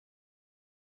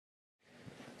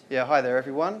Yeah, hi there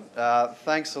everyone.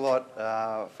 Thanks a lot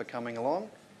for coming along.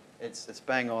 It's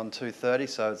bang on 2:30,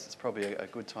 so it's probably a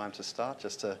good time to start,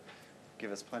 just to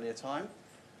give us plenty of time.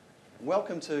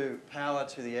 Welcome to Power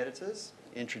to the Editors,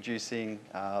 introducing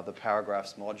the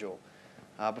paragraphs module.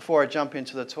 Before I jump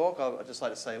into the talk, I'd just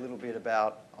like to say a little bit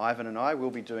about Ivan and I. We'll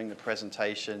be doing the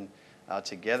presentation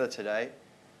together today.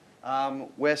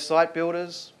 We're site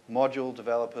builders, module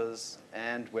developers,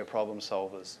 and we're problem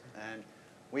solvers. And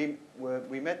we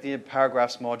met the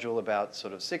paragraphs module about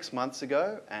sort of 6 months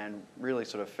ago and really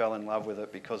sort of fell in love with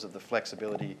it because of the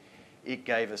flexibility it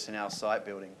gave us in our site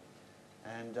building.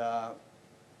 And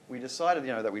we decided,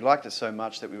 that we liked it so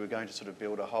much that we were going to sort of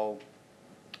build a whole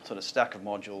sort of stack of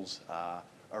modules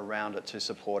around it to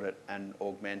support it and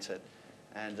augment it.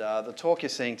 And the talk you're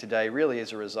seeing today really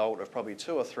is a result of probably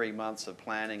 2 or 3 months of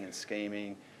planning and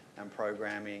scheming and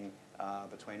programming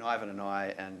between Ivan and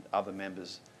I and other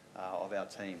members of our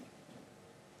team.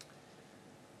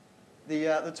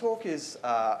 The talk is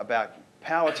about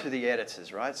power to the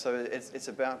editors, right? So it's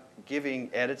about giving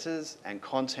editors and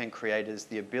content creators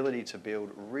the ability to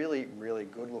build really, really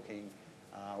good-looking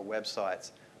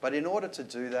websites. But in order to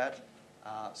do that,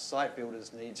 site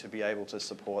builders need to be able to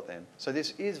support them. So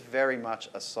this is very much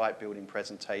a site building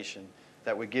presentation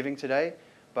that we're giving today,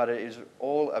 but it is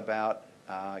all about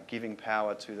giving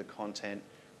power to the content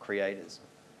creators.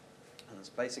 And it's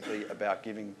basically about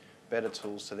giving better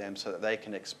tools to them so that they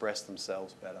can express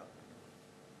themselves better.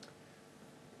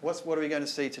 What are we going to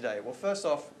see today? Well, first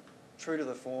off, true to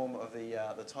the form of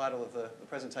the title of the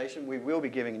presentation, we will be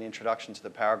giving an introduction to the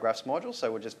paragraphs module, so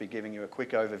we'll just be giving you a quick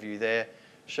overview there,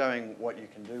 showing what you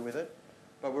can do with it.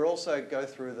 But we'll also go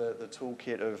through the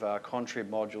toolkit of contrib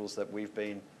modules that we've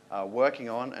been working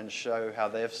on and show how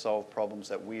they've solved problems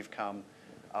that we've come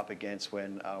up against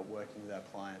when working with our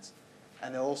clients.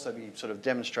 And there'll also be sort of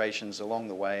demonstrations along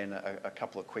the way and a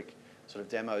couple of quick sort of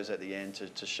demos at the end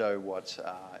to show what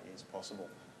is possible.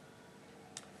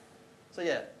 So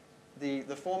yeah,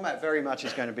 the format very much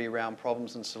is going to be around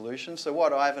problems and solutions. So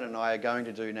what Ivan and I are going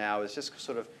to do now is just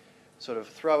sort of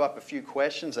throw up a few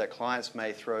questions that clients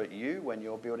may throw at you when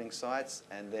you're building sites,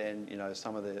 and then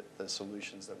some of the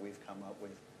solutions that we've come up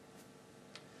with.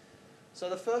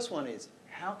 So the first one is,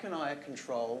 how can I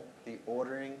control the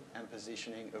ordering and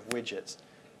positioning of widgets?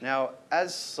 Now,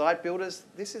 as site builders,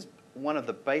 this is one of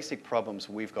the basic problems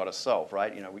we've got to solve,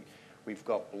 right? We've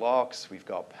got blocks, we've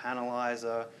got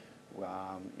panelizer,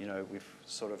 we've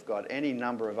sort of got any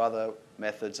number of other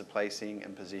methods of placing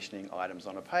and positioning items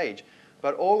on a page.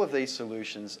 But all of these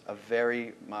solutions are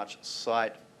very much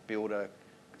site builder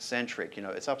centric.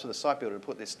 It's up to the site builder to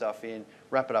put this stuff in,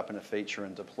 wrap it up in a feature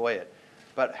and deploy it.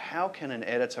 But how can an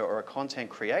editor or a content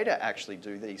creator actually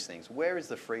do these things? Where is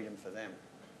the freedom for them?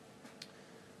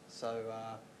 So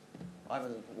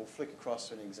Ivan will flick across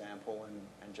to an example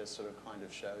and just sort of kind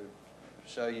of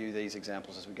show you these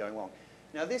examples as we go along.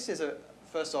 Now this is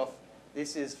first off,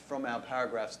 this is from our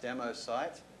paragraphs demo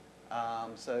site.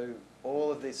 So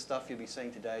all of this stuff you'll be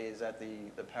seeing today is at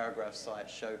the paragraph site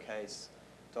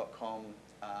showcase.com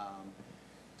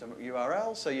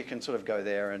URL, so you can sort of go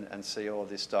there and see all of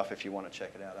this stuff if you want to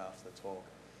check it out after the talk.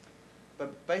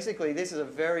 But basically this is a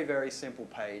very, very simple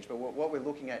page, but what we're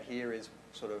looking at here is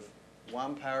sort of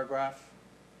one paragraph,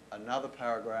 another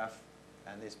paragraph,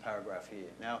 and this paragraph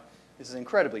here. Now this is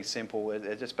incredibly simple.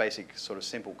 They're just basic sort of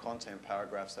simple content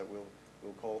paragraphs that we'll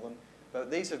call them.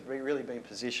 But these have really been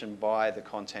positioned by the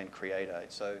content creator.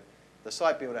 So the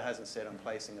site builder hasn't said I'm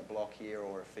placing a block here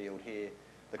or a field here.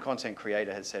 The content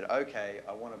creator has said, okay,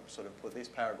 I want to sort of put this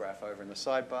paragraph over in the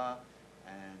sidebar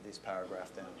and this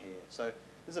paragraph down here. So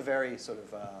this is a very sort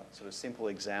of simple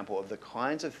example of the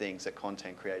kinds of things that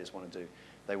content creators want to do.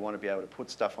 They want to be able to put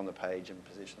stuff on the page and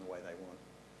position the way they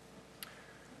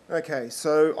want. Okay,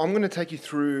 so I'm going to take you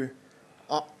through,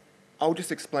 I'll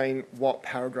just explain what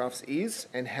paragraphs is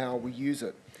and how we use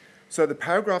it. So the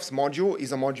paragraphs module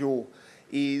is a module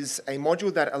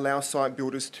that allows site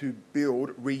builders to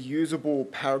build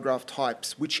reusable paragraph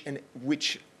types which an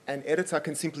editor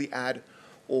can simply add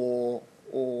or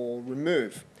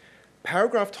remove.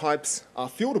 Paragraph types are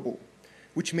fieldable,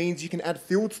 which means you can add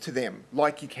fields to them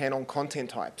like you can on content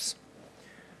types.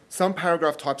 Some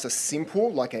paragraph types are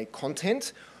simple, like a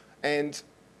content, and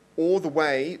all the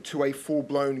way to a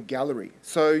full-blown gallery.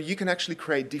 So you can actually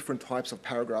create different types of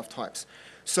paragraph types.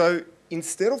 So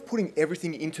instead of putting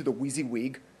everything into the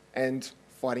WYSIWYG and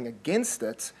fighting against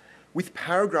it, with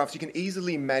paragraphs you can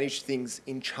easily manage things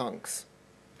in chunks.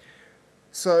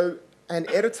 So an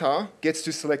editor gets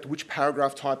to select which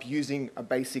paragraph type using a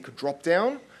basic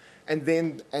drop-down, and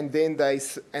then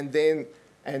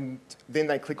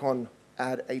they click on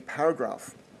Add a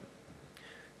Paragraph.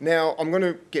 Now, I'm going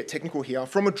to get technical here.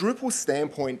 From a Drupal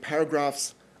standpoint,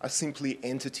 paragraphs are simply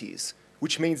entities,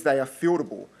 which means they are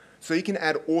fieldable. So you can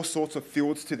add all sorts of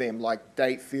fields to them, like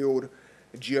date field,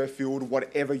 geo field,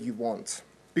 whatever you want.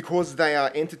 Because they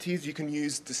are entities, you can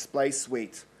use Display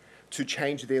Suite to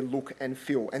change their look and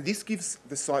feel. And this gives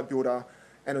the site builder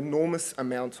an enormous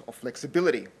amount of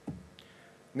flexibility.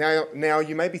 Now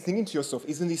you may be thinking to yourself,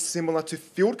 isn't this similar to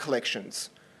field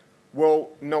collections? Well,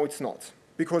 no, it's not.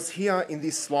 Because here in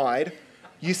this slide,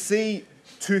 you see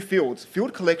two fields.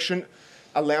 Field collection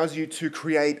allows you to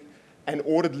create an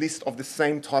ordered list of the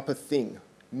same type of thing,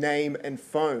 name and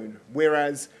phone,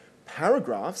 whereas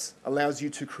paragraphs allows you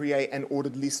to create an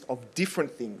ordered list of different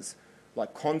things,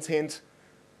 like content,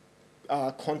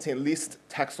 content list,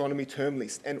 taxonomy, term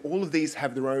list, and all of these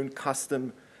have their own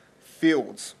custom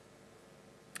fields.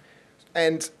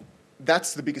 And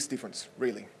that's the biggest difference,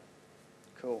 really.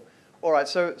 Cool. All right,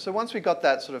 so once we got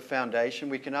that sort of foundation,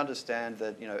 we can understand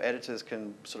that editors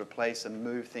can sort of place and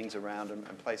move things around and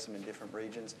place them in different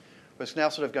regions. We're now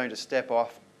sort of going to step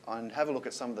off and have a look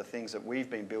at some of the things that we've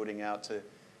been building out to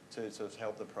sort of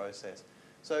help the process.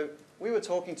 So we were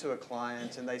talking to a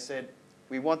client and they said,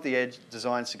 we want the edge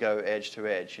designs to go edge to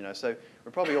edge. So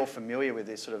we're probably all familiar with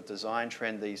this sort of design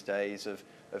trend these days of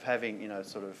having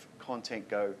sort of content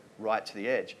go right to the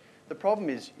edge. The problem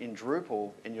is in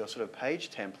Drupal, in your sort of page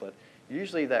template,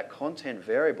 usually that content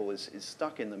variable is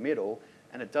stuck in the middle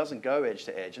and it doesn't go edge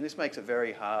to edge. And this makes it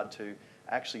very hard to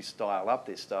actually style up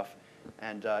this stuff.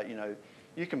 And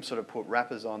you can sort of put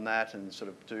wrappers on that and sort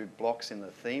of do blocks in the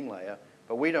theme layer,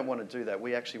 but we don't want to do that.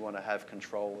 We actually want to have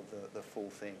control of the full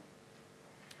thing.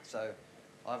 So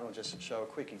Ivan will just show a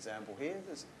quick example here.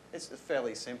 It's a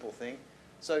fairly simple thing.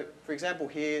 So for example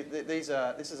here, this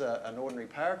is an ordinary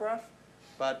paragraph,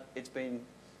 but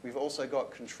we've also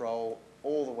got control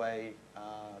all the way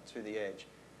to the edge.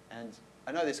 And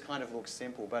I know this kind of looks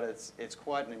simple, but it's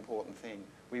quite an important thing.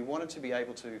 We wanted to be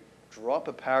able to drop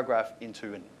a paragraph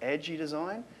into an edgy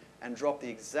design and drop the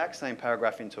exact same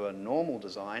paragraph into a normal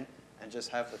design and just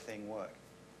have the thing work.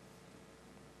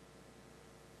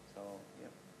 So,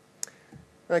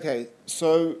 yeah. Okay,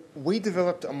 so we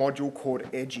developed a module called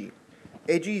Edgy.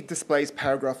 Edgy displays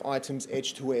paragraph items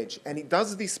edge to edge, and it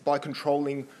does this by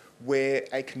controlling where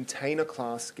a container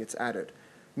class gets added.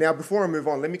 Now, before I move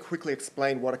on, let me quickly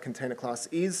explain what a container class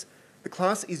is. The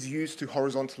class is used to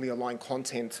horizontally align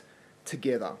content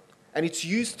together, and it's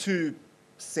used to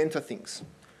center things.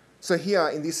 So here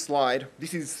in this slide,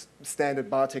 this is standard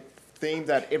Bartek theme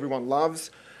that everyone loves.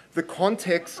 The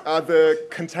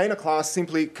container class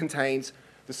simply contains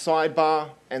the sidebar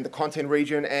and the content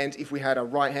region, and if we had a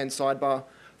right-hand sidebar,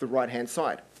 the right-hand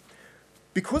side.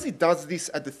 Because it does this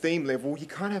at the theme level, you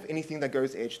can't have anything that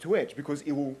goes edge to edge because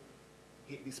it will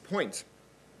hit this point.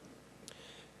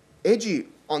 Edgy,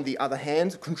 on the other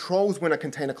hand, controls when a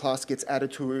container class gets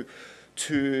added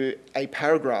to a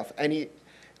paragraph, and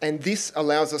this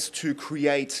allows us to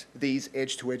create these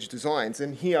edge-to-edge designs.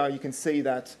 And here you can see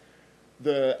that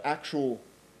the actual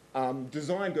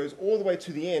design goes all the way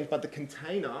to the end, but the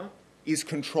container is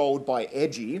controlled by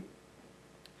Edgy,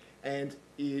 and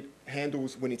it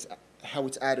handles how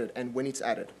it's added and when it's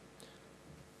added.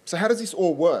 So how does this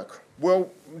all work?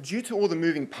 Well, due to all the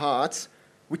moving parts,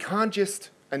 we can't just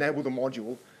enable the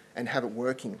module and have it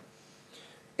working.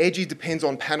 Edgy depends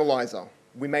on Panelizer.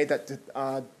 We made that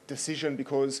decision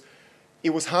because it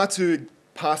was hard to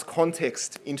pass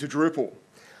context into Drupal.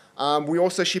 We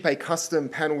also ship a custom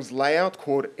panels layout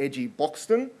called Edgy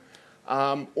Boxton,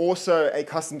 also a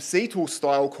custom CTOol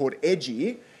style called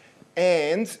Edgy,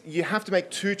 and you have to make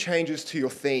 2 changes to your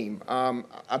theme.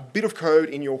 A bit of code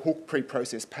in your hook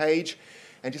pre-process page,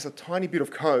 and just a tiny bit of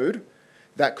code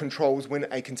that controls when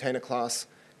a container class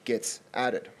gets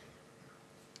added.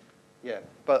 Yeah,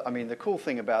 but I mean, the cool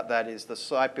thing about that is the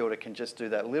site builder can just do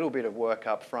that little bit of work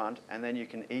up front, and then you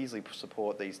can easily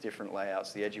support these different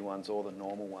layouts, the edgy ones or the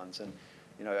normal ones. And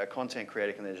a content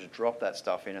creator can then just drop that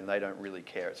stuff in, and they don't really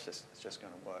care. It's just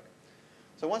going to work.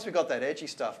 So once we've got that edgy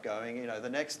stuff going, the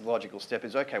next logical step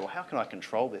is, okay, well, how can I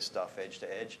control this stuff edge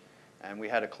to edge? And we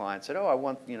had a client said, oh, I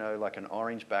want like an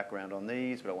orange background on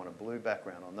these, but I want a blue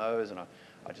background on those, and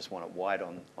I just want it white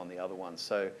on the other ones.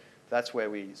 So that's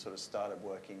where we sort of started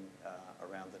working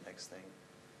around the next thing.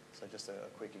 So just a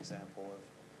quick example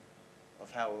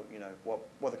of how,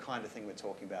 what the kind of thing we're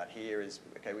talking about here is,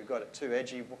 okay, we've got 2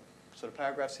 edgy sort of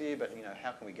paragraphs here, but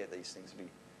how can we get these things to be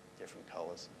different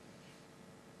colors?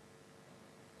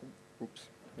 Oops.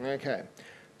 Okay.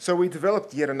 So we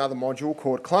developed yet another module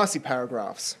called Classy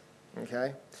Paragraphs.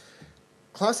 Okay.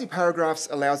 Classy Paragraphs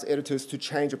allows editors to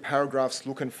change a paragraph's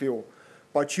look and feel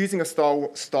by choosing a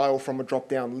style from a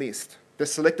drop-down list. The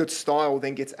selected style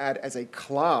then gets added as a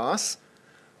class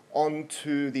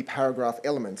onto the paragraph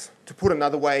element. To put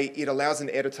another way, it allows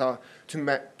an editor to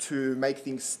make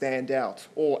things stand out,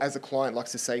 or as a client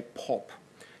likes to say, pop.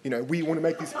 You know, we want to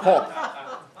make this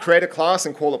pop. Create a class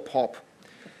and call it pop.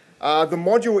 The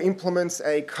module implements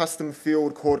a custom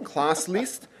field called class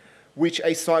list, which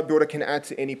a site builder can add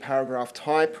to any paragraph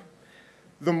type.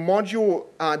 The module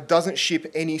doesn't ship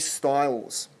any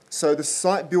styles. So the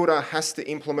site builder has to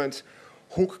implement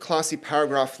hook classy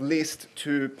paragraph list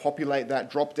to populate that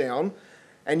drop-down.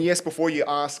 And yes, before you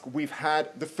ask, we've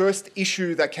had the first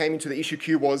issue that came into the issue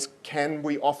queue was, can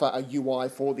we offer a UI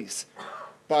for this?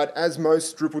 But as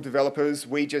most Drupal developers,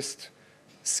 we just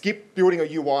skip building a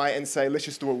UI and say, let's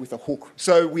just do it with a hook.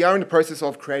 So we are in the process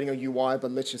of creating a UI,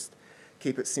 but let's just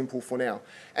keep it simple for now.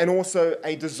 And also,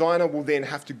 a designer will then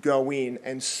have to go in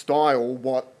and style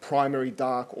what primary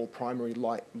dark or primary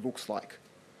light looks like.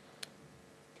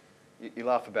 You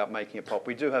laugh about making it pop.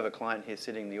 We do have a client here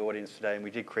sitting in the audience today, and we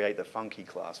did create the funky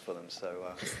class for them, so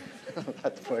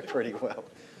that worked pretty well.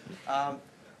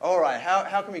 All right,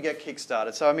 how can we get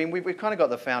kick-started? So, I mean, we've kind of got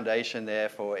the foundation there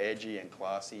for edgy and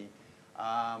classy.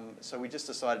 So we just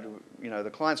decided,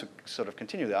 the clients would sort of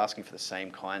continually asking for the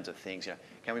same kinds of things.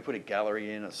 Can we put a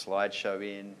gallery in, a slideshow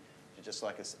in, just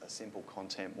like a simple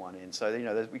content one in? So,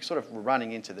 we sort of were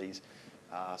running into these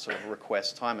sort of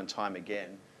requests time and time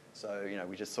again. So,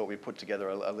 we just thought we'd put together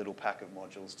a little pack of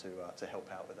modules to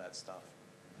help out with that stuff.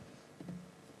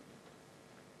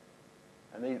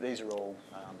 And these are all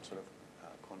sort of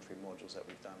Contrary modules that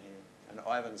we've done here. And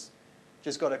Ivan's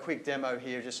just got a quick demo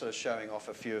here, just sort of showing off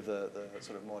a few of the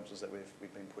sort of modules that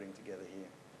we've been putting together here.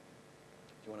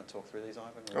 Do you want to talk through these,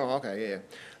 Ivan? Oh, okay,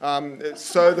 yeah.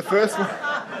 So the first one...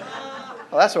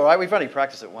 Well, that's all right. We've only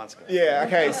practiced it once, guys. Yeah,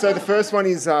 okay. So the first one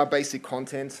is basic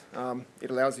content.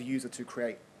 It allows the user to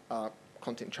create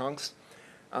content chunks.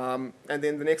 And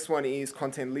then the next one is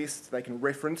content lists. They can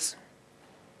reference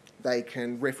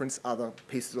other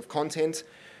pieces of content.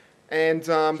 And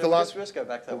so the last... Let's go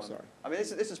back to that one. Sorry. I mean,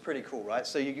 this is pretty cool, right?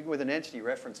 So with an entity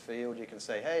reference field, you can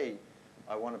say, hey,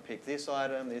 I want to pick this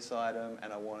item,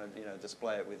 and I want to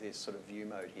display it with this sort of view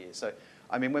mode here. So,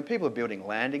 I mean, when people are building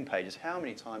landing pages, how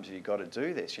many times have you got to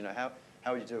do this? How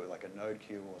would you do it with like a node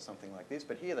queue or something like this?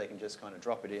 But here they can just kind of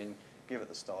drop it in, give it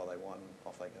the style they want, and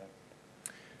off they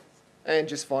go. And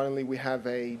just finally, we have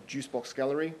a juicebox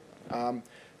gallery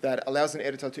that allows an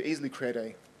editor to easily create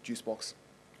a juicebox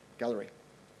gallery.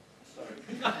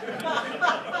 Sorry.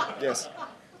 Yes.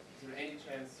 Is there any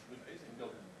chance we can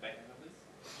build a back end of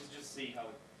this? Just see how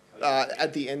it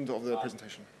at the end of the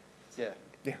presentation. Yeah.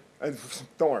 Yeah.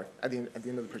 Don't worry. At the end of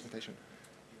the presentation.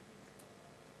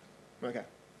 Okay.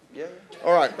 Yeah.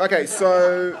 All right. Okay.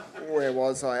 So where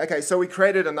was I? Okay. So we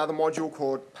created another module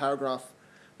called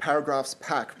Paragraphs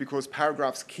Pack because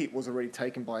Paragraphs Kit was already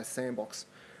taken by a Sandbox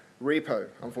repo,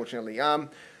 unfortunately.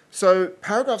 So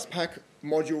Paragraphs Pack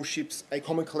module ships a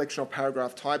common collection of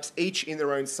paragraph types, each in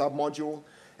their own submodule,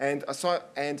 and a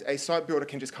site builder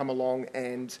can just come along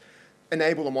and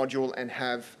enable a module and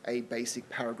have a basic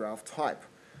paragraph type.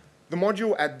 The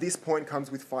module at this point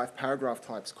comes with 5 paragraph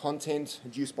types: content,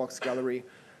 juicebox gallery,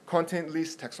 content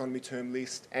list, taxonomy term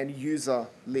list, and user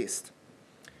list.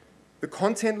 The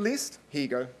content list, here you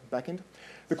go, backend.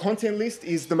 The content list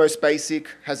is the most basic,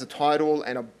 has a title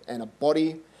and a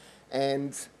body,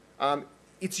 and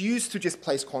it's used to just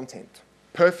place content,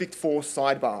 perfect for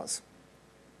sidebars.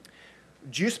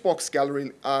 Juicebox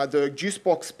gallery, the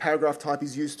Juicebox paragraph type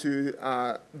is used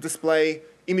to display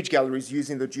image galleries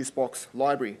using the Juicebox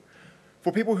library.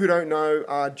 For people who don't know,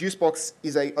 Juicebox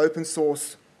is a open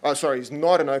source, is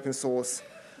not an open source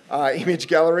image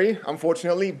gallery,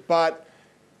 unfortunately, but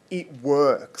it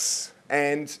works.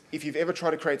 And if you've ever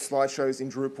tried to create slideshows in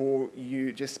Drupal,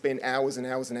 you just spend hours and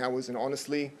hours and hours, and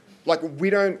honestly, like we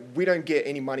don't get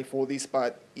any money for this,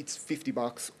 but it's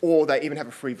 $50, or they even have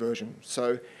a free version.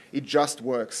 So it just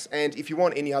works. And if you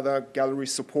want any other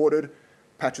galleries supported,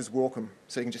 patches welcome.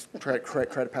 So you can just create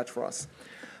a patch for us.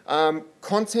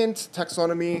 Content,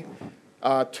 taxonomy,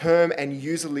 term, and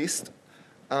user list.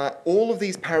 All of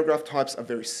these paragraph types are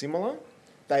very similar.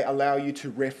 They allow you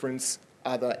to reference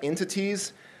other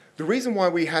entities. The reason why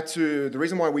we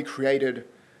created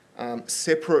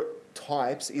separate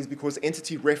types is because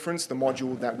entity reference, the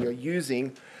module that we are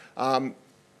using,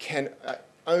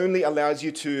 only allows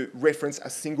you to reference a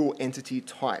single entity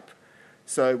type.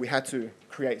 So we had to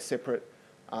create separate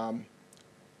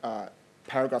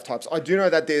paragraph types. I do know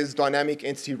that there's dynamic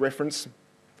entity reference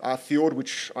field,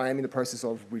 which I am in the process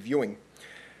of reviewing.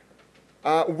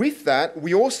 With that,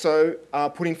 we also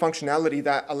put in functionality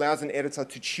that allows an editor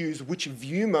to choose which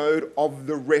view mode of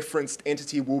the referenced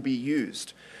entity will be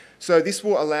used. So this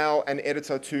will allow an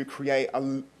editor to create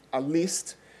a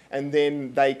list, and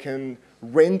then they can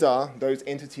render those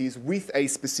entities with a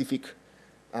specific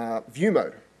view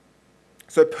mode.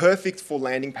 So perfect for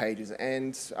landing pages,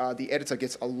 and the editor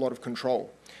gets a lot of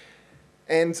control.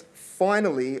 And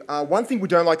finally, one thing we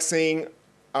don't like seeing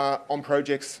on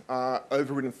projects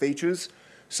overridden features.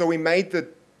 So we made the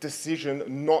decision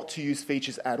not to use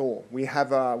features at all. We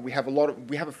have a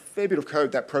fair bit of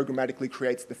code that programmatically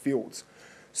creates the fields.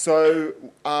 So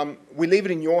we leave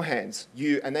it in your hands.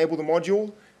 You enable the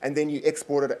module, and then you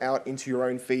export it out into your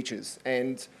own features.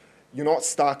 And you're not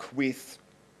stuck with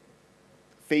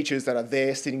features that are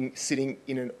there sitting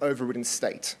in an overridden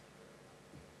state.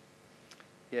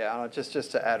 Yeah, just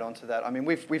to add on to that, I mean,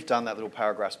 we've done that little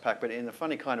paragraphs pack, but in a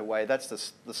funny kind of way, that's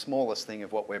the smallest thing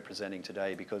of what we're presenting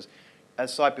today, because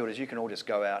as site builders, you can all just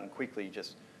go out and quickly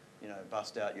just,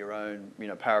 bust out your own,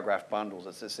 paragraph bundles.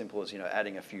 It's as simple as,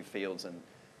 adding a few fields and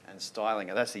styling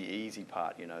it. That's the easy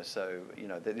part, So,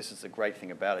 this is the great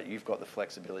thing about it. You've got the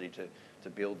flexibility to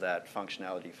build that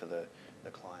functionality for the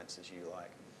clients as you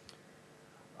like.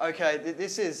 Okay,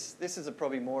 this is a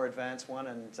probably more advanced one,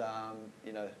 and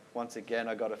once again,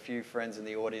 I got a few friends in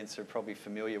the audience who are probably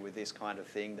familiar with this kind of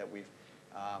thing that we've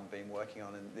been working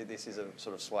on, and this is a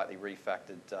sort of slightly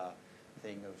refactored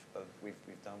thing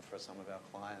we've done for some of our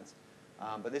clients.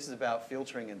 But this is about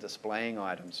filtering and displaying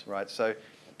items, right? So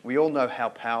we all know how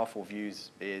powerful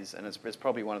views is, and it's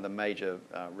probably one of the major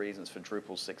reasons for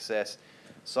Drupal's success.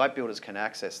 Site builders can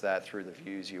access that through the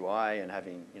views UI and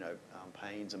having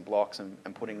panes and blocks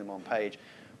and putting them on page.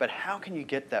 But how can you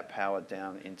get that power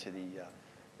down into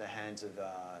the hands of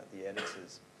the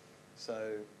editors?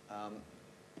 So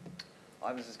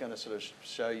I was just going to sort of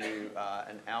show you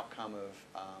an outcome of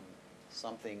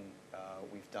something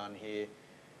we've done here.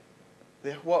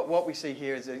 What we see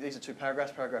here is these are two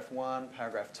paragraphs, paragraph 1,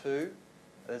 paragraph 2.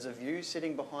 There's a view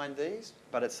sitting behind these,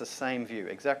 but it's the same view,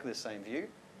 exactly the same view.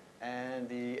 And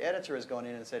the editor has gone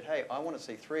in and said, hey, I want to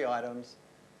see 3 items,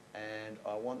 and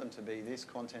I want them to be this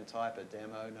content type, a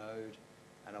demo node,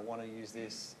 and I want to use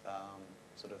this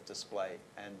sort of display.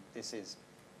 And this is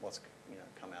what's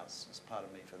come out as part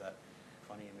of me for that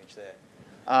funny image there.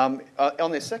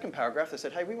 On their second paragraph, they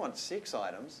said, hey, we want 6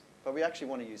 items, but we actually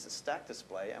want to use the stack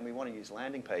display, and we want to use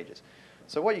landing pages.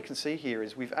 So what you can see here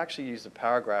is we've actually used a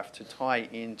paragraph to tie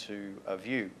into a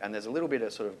view, and there's a little bit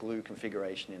of sort of glue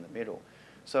configuration in the middle.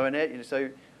 So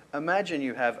imagine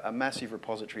you have a massive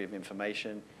repository of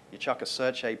information, you chuck a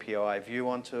search API view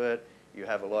onto it, you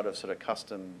have a lot of sort of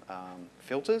custom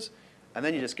filters, and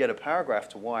then you just get a paragraph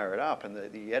to wire it up, and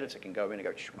the editor can go in and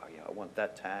go, oh, yeah, I want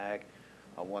that tag,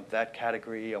 I want that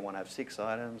category, I want to have 6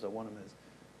 items, I want them as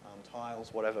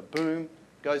tiles, whatever, boom,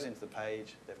 goes into the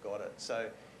page, they've got it. So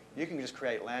you can just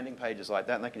create landing pages like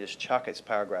that, and they can just chuck its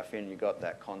paragraph in, and you've got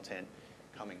that content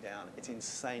coming down. It's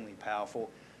insanely powerful.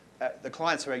 The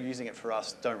clients who are using it for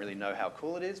us don't really know how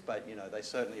cool it is, but they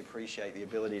certainly appreciate the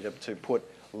ability to put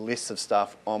lists of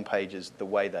stuff on pages the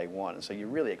way they want. And so you're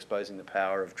really exposing the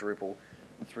power of Drupal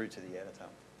through to the editor.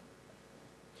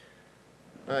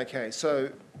 Okay, so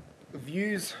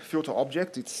views filter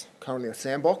object, it's currently a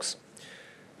sandbox.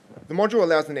 The module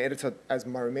allows an editor, as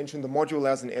Murray mentioned, the module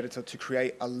allows an editor to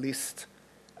create a list,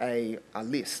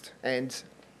 and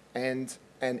an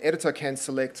editor can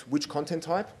select which content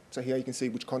type. So here you can see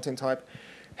which content type,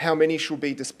 how many should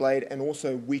be displayed, and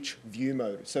also which view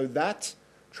mode. So that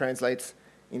translates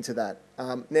into that.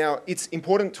 Now, it's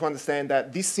important to understand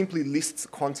that this simply lists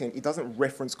content. It doesn't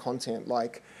reference content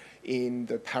like in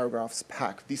the paragraphs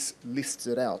pack. This lists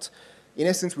it out. In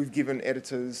essence, we've given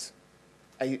editors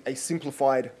a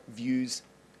simplified views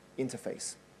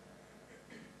interface.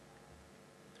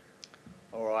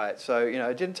 All right, so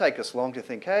it didn't take us long to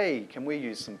think, hey, can we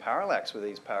use some parallax with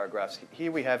these paragraphs?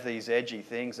 Here we have these edgy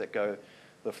things that go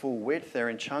the full width. They're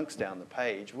in chunks down the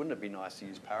page. Wouldn't it be nice to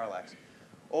use parallax?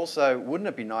 Also, wouldn't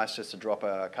it be nice just to drop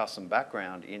a custom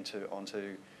background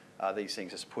onto these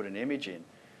things, just put an image in?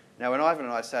 Now, when Ivan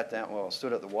and I sat down,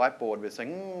 stood at the whiteboard, we were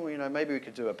saying, maybe we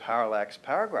could do a parallax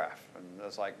paragraph. And I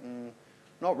was like,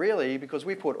 not really, because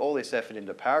we put all this effort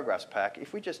into paragraphs pack.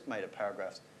 If we just made a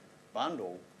paragraphs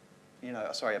bundle,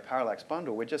 a parallax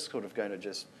bundle, we're just sort of going to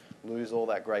just lose all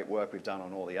that great work we've done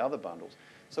on all the other bundles.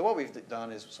 So what we've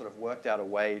done is sort of worked out a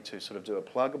way to sort of do a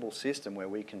pluggable system where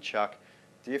we can chuck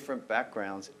different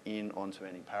backgrounds in onto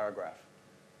any paragraph.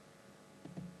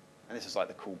 And this is like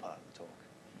the cool part of the talk.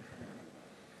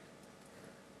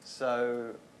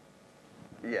 So,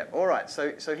 yeah, all right.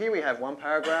 So here we have one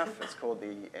paragraph. It's called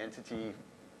the entity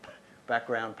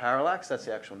background parallax. That's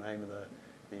the actual name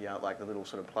of like the little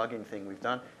sort of plug-in thing we've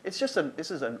done. It's just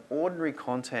this is an ordinary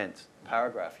content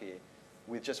paragraph here,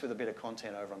 with a bit of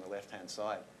content over on the left-hand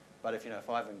side. But if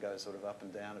Ivan goes sort of up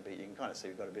and down a bit, you can kind of see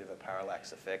we've got a bit of a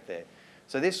parallax effect there.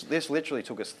 So this literally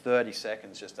took us 30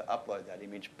 seconds just to upload that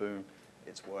image. Boom,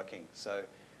 it's working. So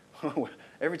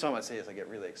every time I see this, I get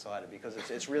really excited because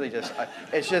it's really just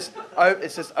it's just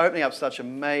opening up such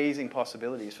amazing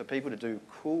possibilities for people to do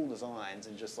cool designs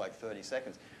in just like 30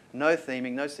 seconds. No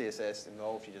theming, no CSS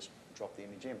involved. You just drop the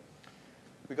image in.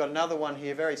 We've got another one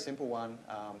here, very simple one.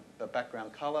 The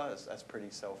background color that's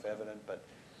pretty self-evident, but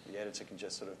the editor can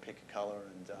just sort of pick a color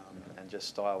and just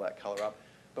style that color up.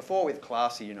 Before with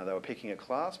classy, they were picking a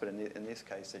class, but in this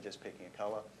case, they're just picking a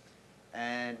color.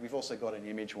 And we've also got an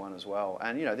image one as well.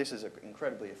 And this is an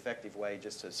incredibly effective way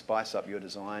just to spice up your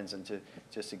designs and to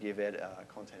give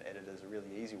content editors a really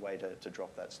easy way to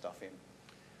drop that stuff in.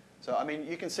 So I mean,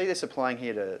 you can see this applying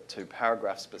here to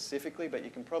paragraphs specifically, but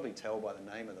you can probably tell by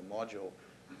the name of the module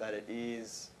that it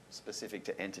is specific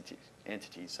to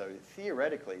entities. So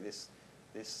theoretically, this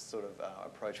sort of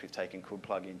approach we've taken could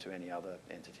plug into any other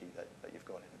entity that you've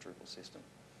got in a Drupal system.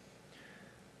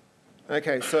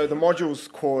 Okay, so the module's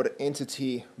called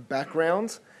Entity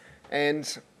Background,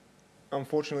 and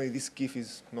unfortunately this GIF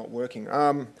is not working.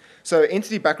 So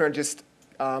Entity Background just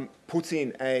puts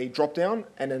in a drop-down,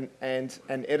 and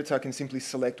an editor can simply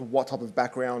select what type of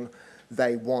background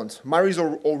they want. Murray's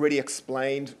already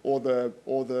explained all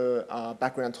the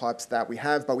background types that we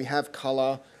have, but we have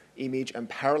color, image, and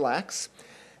parallax.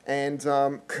 And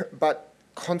but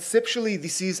conceptually,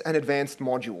 this is an advanced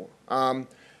module.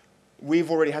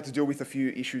 We've already had to deal with a few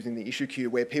issues in the issue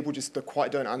queue where people just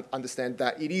quite don't understand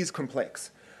that it is complex.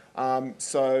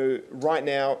 So right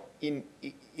now,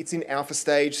 it's in alpha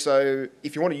stage, so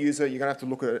if you want to use it, you're going to have to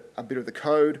look at a bit of the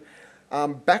code.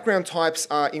 Background types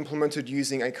are implemented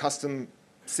using a custom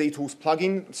CTools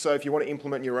plugin, so if you want to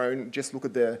implement your own, just look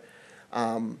at the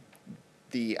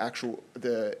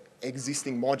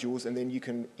existing modules, and then you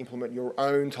can implement your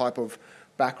own type of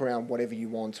background, whatever you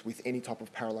want, with any type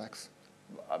of parallax.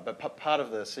 But part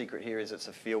of the secret here is it's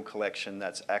a field collection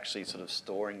that's actually sort of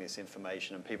storing this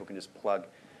information, and people can just plug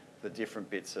the different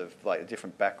bits of, like the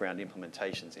different background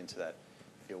implementations into that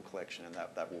field collection, and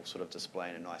that will sort of display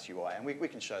in a nice UI. And we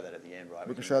can show that at the end, right?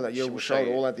 We can show that, yeah, we'll show it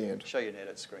all at the end. Show you an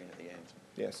edit screen at the end.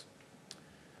 Yes.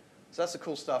 So that's the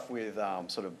cool stuff with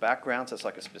sort of backgrounds. That's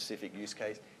like a specific use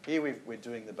case. Here we're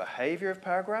doing the behavior of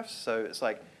paragraphs. So it's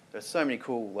like there's so many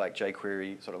cool like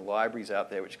jQuery sort of libraries out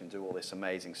there which can do all this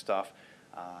amazing stuff.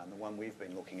 And the one we've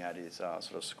been looking at is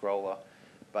sort of Scroller.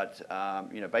 But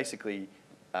basically,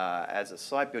 as a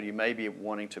site builder, you may be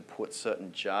wanting to put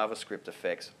certain JavaScript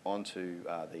effects onto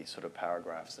these sort of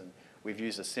paragraphs. And we've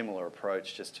used a similar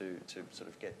approach just to sort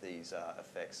of get these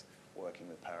effects working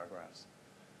with paragraphs.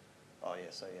 Oh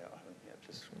yeah, so yeah,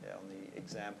 on the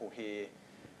example here,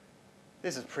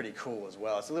 this is pretty cool as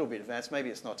well. It's a little bit advanced. Maybe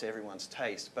it's not to everyone's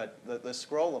taste, but the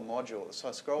Scroller module, the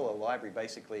Scroller library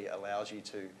basically allows you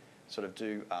to sort of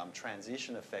do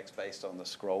transition effects based on the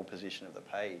scroll position of the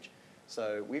page.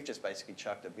 So we've just basically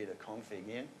chucked a bit of config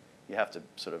in. You have to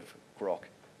sort of grok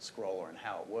Scroller and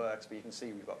how it works, but you can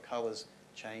see we've got colors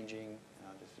changing.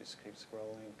 Just keep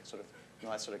scrolling, sort of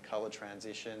nice sort of color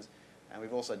transitions. And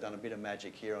we've also done a bit of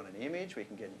magic here on an image. We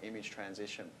can get an image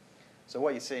transition. So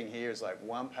what you're seeing here is like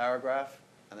one paragraph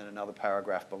and then another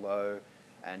paragraph below,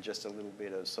 and just a little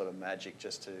bit of sort of magic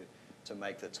just to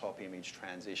make the top image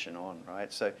transition on,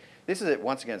 right? So this is it.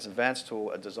 Once again, it's an advanced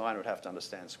tool. A designer would have to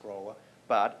understand Scroller.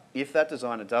 But if that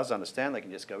designer does understand, they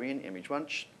can just go in, image one,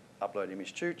 upload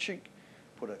image two,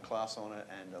 put a class on it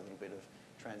and a little bit of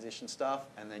transition stuff,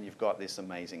 and then you've got this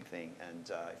amazing thing. And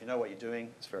if you know what you're doing,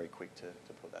 it's very quick to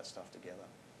put that stuff together.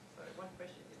 So one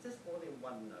question, is this all in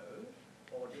one node,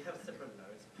 or do you have separate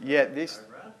nodes? Yeah,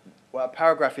 well, a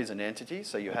paragraph is an entity,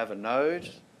 so you have a node,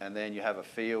 and then you have a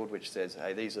field which says,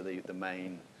 hey, these are the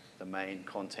main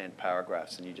content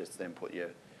paragraphs, and you just then put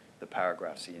the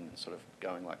paragraphs in, sort of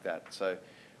going like that. So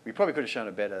we probably could have shown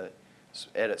a better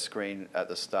edit screen at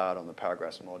the start on the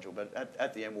paragraphs module, but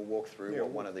at the end we'll walk through what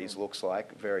one of these looks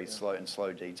like, very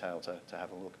slow detail to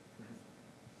have a look.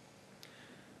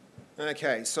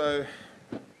 Okay, so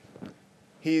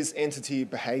here's entity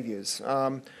behaviors.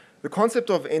 The concept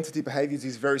of entity behaviors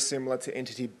is very similar to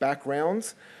entity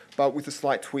backgrounds, but with a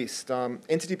slight twist.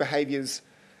 Entity behaviors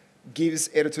gives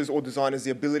editors or designers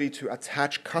the ability to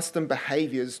attach custom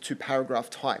behaviors to paragraph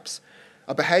types.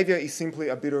 A behavior is simply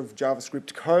a bit of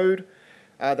JavaScript code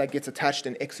that gets attached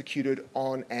and executed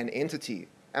on an entity.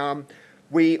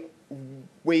 We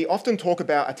often talk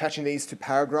about attaching these to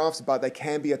paragraphs, but they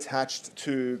can be attached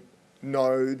to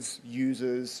nodes,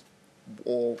 users,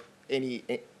 or any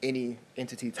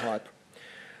entity type.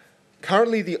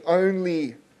 Currently, the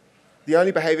only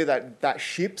behavior that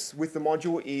ships with the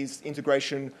module is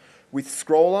integration with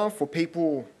Scroller. For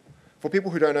people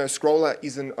who don't know, Scroller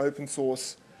is an open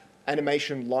source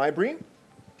animation library,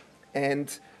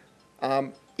 and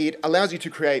it allows you to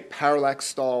create parallax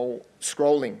style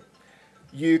scrolling.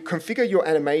 You configure your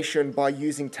animation by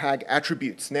using tag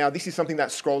attributes. Now, this is something that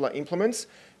Scroller implements.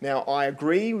 Now, I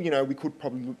agree, we could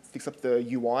probably fix up the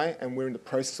UI, and we're in the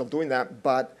process of doing that,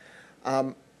 but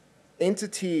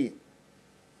entity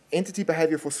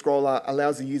behavior for Scroller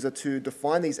allows the user to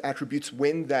define these attributes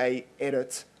when they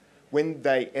edit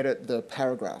the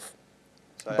paragraph.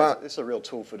 So it's a real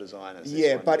tool for designers.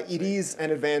 Yeah, but it is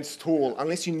an advanced tool.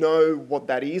 Unless you know what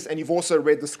that is, and you've also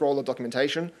read the Scroller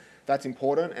documentation, that's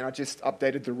important. And I just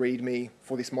updated the README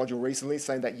for this module recently,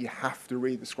 saying that you have to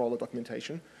read the Scroller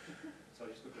documentation.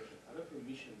 Sorry, just a quick question. Are there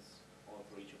permissions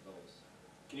for each of those?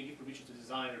 Can you give permission to the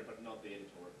designer but not the editor,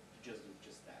 to just do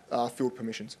just that? Field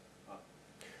permissions. Ah.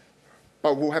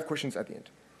 But we'll have questions at the end.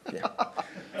 Yeah.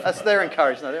 They're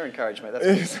encouraged. No, they're encouraged, mate.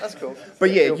 That's cool.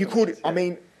 But yeah, you could. I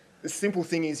mean, the simple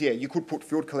thing is, you could put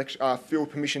field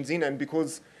permissions in, and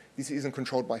because this isn't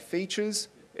controlled by features,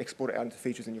 export it out into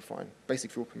features, and you're fine.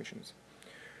 Basic field permissions.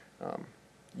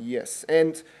 Yes,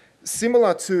 and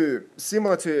similar to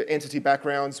entity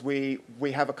backgrounds, we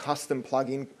have a custom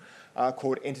plugin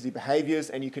called Entity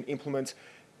Behaviors, and you can implement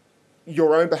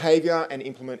your own behavior and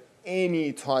implement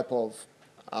any type of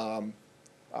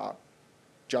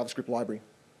JavaScript library.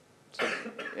 So,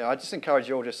 I just encourage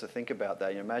you all just to think about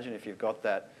that. Imagine if you've got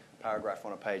that paragraph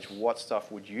on a page, what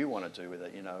stuff would you want to do with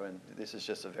it? And this is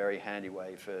just a very handy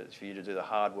way for you to do the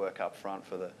hard work up front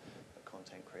for the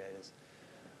content creators.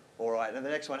 All right, and the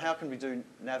next one, how can we do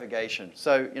navigation?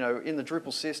 So, in the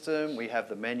Drupal system, we have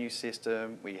the menu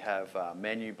system, we have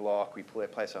menu block, we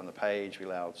place it on the page, we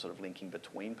allow sort of linking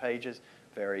between pages.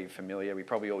 Very familiar. We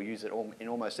probably all use it in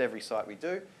almost every site we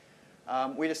do.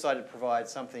 We decided to provide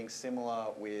something similar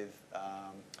with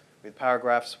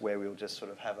paragraphs, where we'll just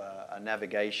sort of have a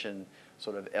navigation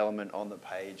sort of element on the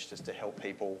page just to help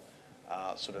people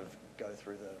sort of go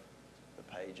through the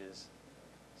pages.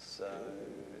 So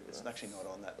it's actually not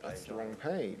on that page. That's the wrong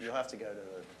page. You'll have to go to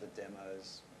the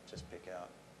demos, just pick out,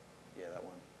 that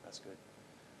one. That's good.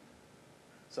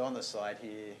 So on the side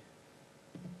here,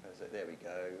 there we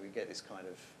go. We get this kind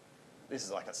of, this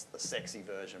is like the sexy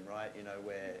version, right?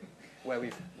 Where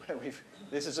we've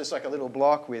this is just like a little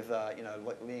block with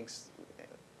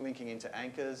linking into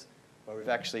anchors, where we've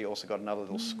actually also got another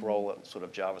little scroll sort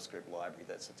of JavaScript library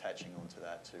that's attaching onto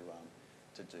that to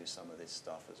do some of this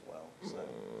stuff as well. So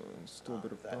still a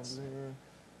bit of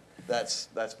that's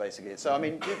basically it. So I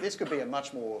mean, this could be a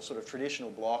much more sort of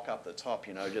traditional block up the top,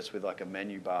 just with like a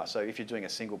menu bar. So if you're doing a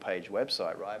single page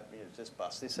website, right, just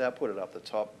bust this out, put it up the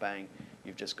top, bang,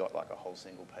 you've just got like a whole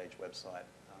single page website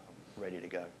ready to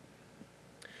go.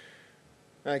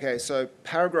 Okay, so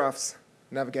paragraphs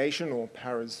navigation, or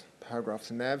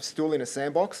paragraphs nav, still in a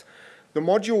sandbox. The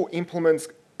module implements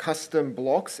custom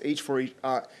blocks,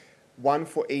 one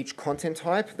for each content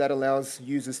type, that allows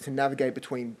users to navigate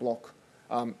between block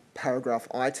paragraph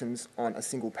items on a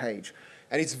single page.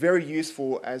 And it's very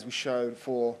useful, as we showed,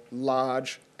 for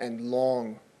large and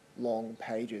long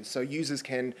pages. So users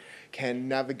can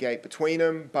navigate between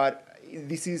them, but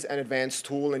this is an advanced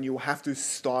tool, and you'll have to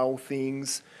style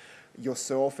things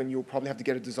yourself, and you'll probably have to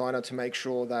get a designer to make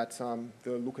sure that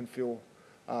the look and feel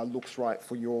looks right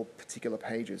for your particular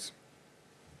pages.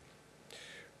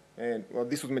 And well,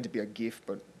 this was meant to be a GIF,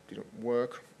 but didn't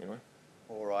work,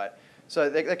 All right. So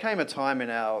there came a time in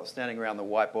our standing around the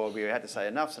whiteboard where we had to say,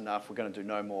 enough's enough, we're going to do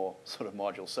no more sort of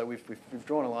modules. So we've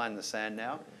drawn a line in the sand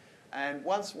now. And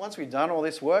once we've done all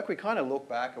this work, we kind of look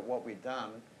back at what we've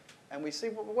done, and we see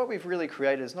what we've really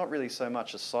created is not really so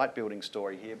much a site building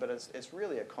story here, but it's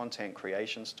really a content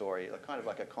creation story, kind of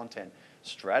like a content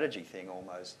strategy thing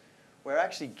almost. We're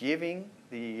actually giving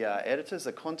the editors,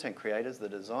 the content creators, the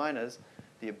designers,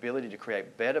 the ability to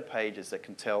create better pages that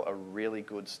can tell a really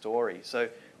good story. So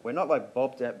we're not like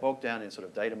bogged down in sort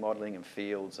of data modeling and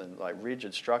fields and like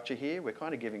rigid structure here. We're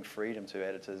kind of giving freedom to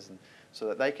editors, and so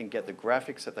that they can get the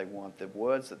graphics that they want, the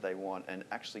words that they want, and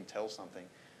actually tell something.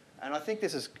 And I think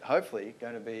this is hopefully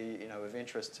going to be of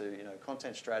interest to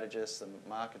content strategists and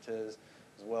marketers,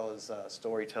 as well as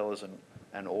storytellers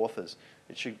and authors.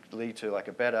 It should lead to like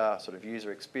a better sort of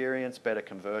user experience, better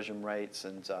conversion rates,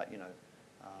 and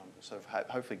sort of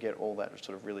hopefully get all that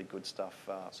sort of really good stuff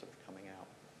sort of coming out.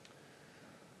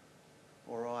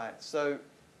 All right, so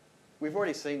we've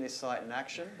already seen this site in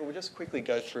action, but we'll just quickly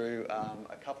go through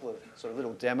a couple of sort of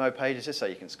little demo pages just so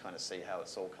you can kind of see how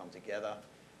it's all come together.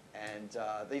 And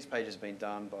these pages have been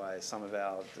done by some of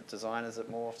our designers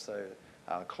at Morph, so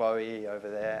Chloe over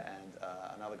there and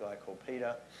another guy called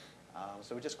Peter.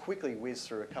 So we'll just quickly whiz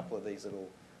through a couple of these little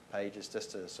pages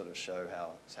just to sort of show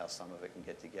how some of it can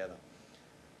get together.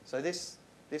 So this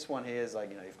one here is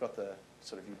like, you know, you've got the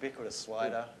sort of ubiquitous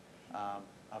slider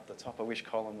up the top. I wish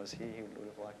Colin was here, he would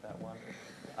have liked that one.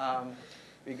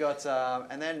 We got,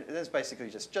 and then there's basically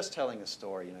just telling a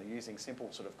story, you know, using simple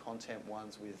sort of content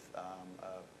ones with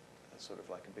sort of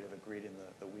like a bit of a grid in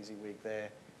the WYSIWYG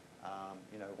there.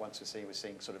 You know, once we're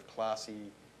seeing sort of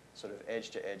classy sort of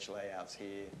edge-to-edge layouts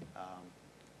here,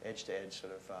 edge-to-edge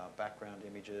sort of background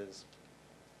images,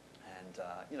 and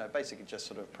you know, basically just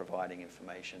sort of providing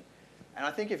information. And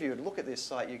I think if you would look at this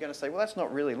site, you're going to say, well, that's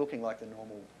not really looking like the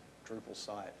normal Drupal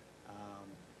site.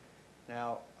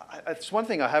 Now, it's one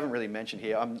thing I haven't really mentioned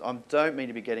here. I don't mean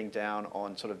to be getting down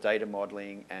on sort of data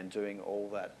modeling and doing all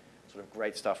that sort of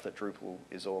great stuff that Drupal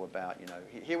is all about. You know,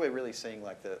 here we're really seeing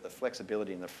like the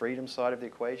flexibility and the freedom side of the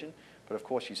equation, but of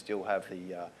course you still have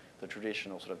the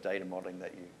traditional sort of data modeling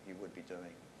that you would be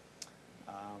doing.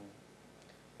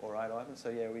 All right, Ivan. So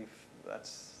yeah,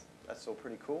 that's all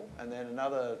pretty cool. And then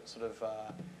another sort of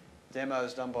demo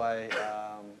is done by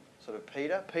sort of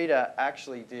Peter. Peter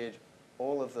actually did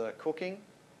all of the cooking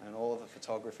and all of the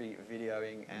photography,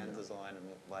 videoing, and design and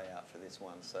layout for this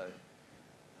one. So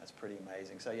that's pretty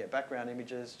amazing. So yeah, background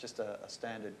images, just a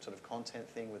standard sort of content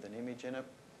thing with an image in it.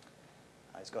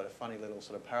 It's got a funny little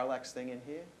sort of parallax thing in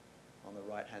here on the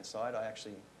right-hand side. I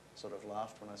actually sort of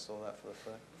laughed when I saw that for the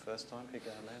first time. Keep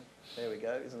going, man. There we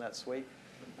go. Isn't that sweet?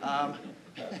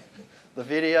 The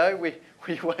video, we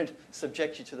won't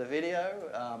subject you to the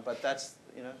video, but that's,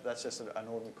 you know, that's just an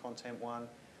ordinary content one.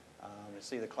 You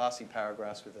see the classy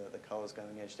paragraphs with the colours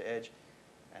going edge to edge.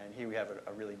 And here we have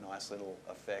a really nice little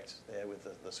effect there with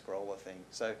the scroller thing.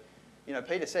 So, you know,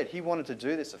 Peter said he wanted to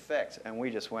do this effect, and we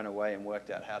just went away and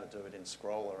worked out how to do it in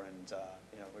scroller, and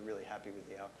you know, we're really happy with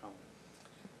the outcome.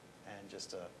 And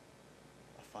just a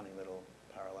funny little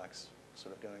parallax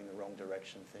sort of going in the wrong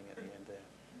direction thing at the end there.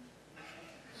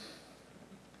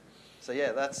 So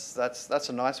yeah, that's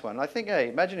a nice one. I think, hey,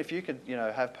 imagine if you could, you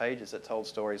know, have pages that told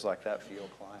stories like that for your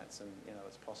clients, and you know,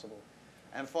 it's possible.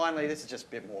 And finally, this is just a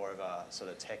bit more of a sort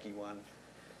of techie one.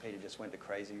 Peter just went to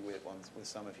crazy with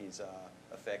some of his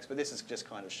effects, but this is just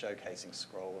kind of showcasing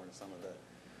scroller and some of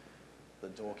the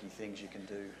dorky things you can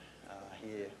do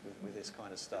here with this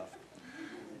kind of stuff.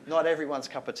 Not everyone's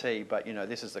cup of tea, but you know,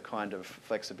 this is the kind of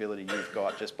flexibility you've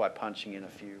got just by punching in a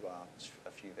few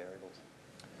variables.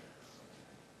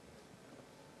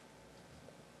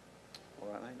 All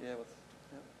right, mate. Yeah.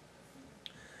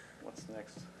 What's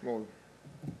next? Well,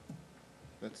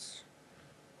 that's...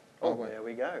 Oh, there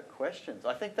we go. Questions.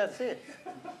 I think that's it.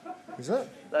 Is that?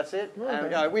 That's it. Oh, And, okay.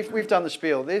 you know, we've done the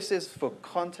spiel. This is for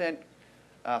content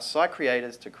site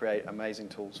creators to create amazing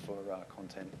tools for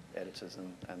content editors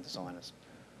and designers.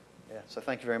 Yeah. So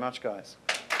thank you very much, guys.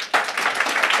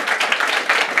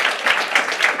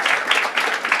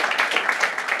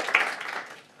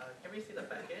 Can we see the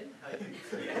back end?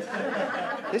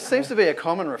 This seems to be a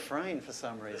common refrain for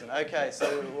some reason. Okay,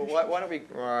 so why don't we?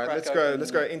 All right, crack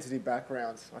let's go open- into the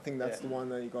backgrounds. I think that's Yeah. the one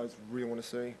that you guys really want to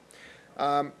see.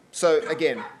 So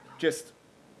again, just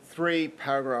three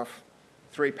paragraph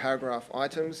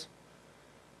items.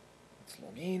 Let's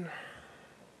log in.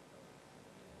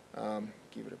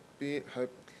 Give it a bit.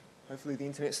 Hopefully the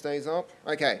internet stays up.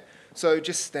 Okay, so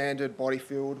just standard body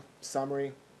field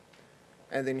summary,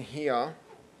 and then here.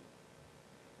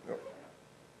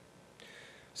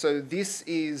 So this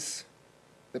is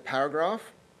the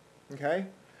paragraph, okay?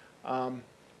 So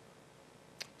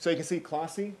you can see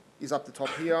classy is up the top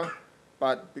here,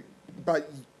 but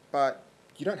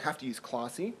you don't have to use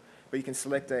classy, but you can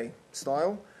select a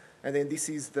style. And then this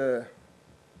is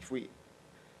if we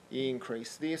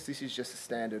increase this is just a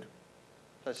standard.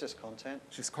 That's just content.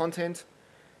 It's just content,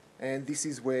 and this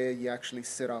is where you actually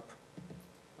set up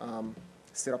the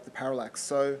parallax.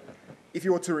 So if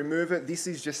you were to remove it, this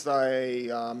is just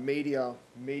a media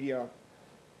embed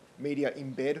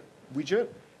widget,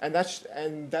 and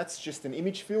that's just an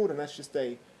image field, and that's just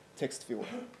a text field.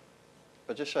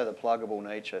 But just show the pluggable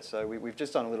nature. So we've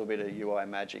just done a little bit of UI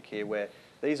magic here, where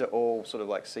these are all sort of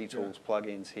like CTools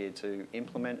plugins here to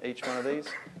implement each one of these.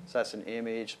 So that's an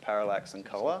image, parallax, and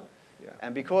color. Yeah.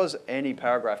 And because any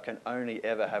paragraph can only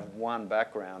ever have one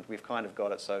background, we've kind of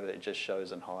got it so that it just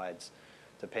shows and hides,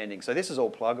 depending. So this is all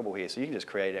pluggable here, so you can just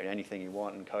create anything you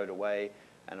want and code away,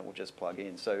 and it will just plug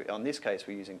in. So on this case,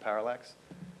 we're using parallax,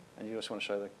 And you just want to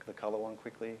show the color one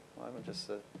quickly, Ivan, just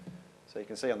so you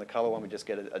can see on the color one we just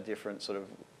get a different sort of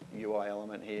UI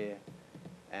element here,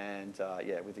 and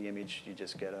yeah, with the image you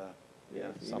just get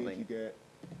something. You get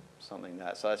something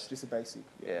that. So that's just a basic.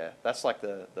 Yeah, that's like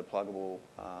the pluggable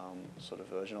sort of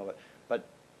version of it.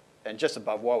 And just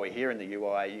above while we're here in the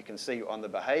UI, you can see on the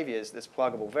behaviors, this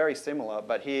pluggable, very similar,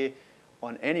 but here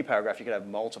on any paragraph you could have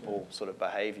multiple sort of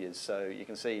behaviors. So you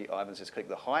can see Ivan's just clicked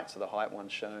the height, so the height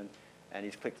one's shown, and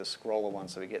he's clicked the scroller one,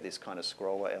 so we get this kind of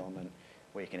scroller element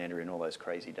where you can enter in all those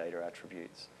crazy data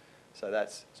attributes. So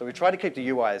we try to keep the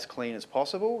UI as clean as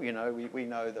possible. You know, we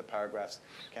know that paragraphs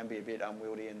can be a bit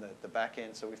unwieldy in the back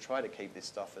end, so we've tried to keep this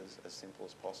stuff as simple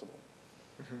as possible.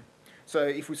 Mm-hmm. So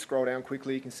if we scroll down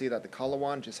quickly, you can see that the color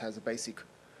one just has a basic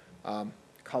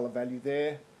color value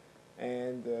there,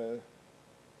 and the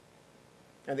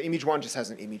image one just has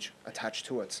an image attached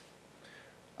to it.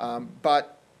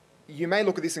 But you may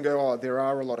look at this and go, oh, there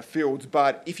are a lot of fields,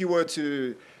 but if you were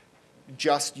to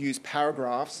just use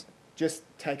paragraphs, just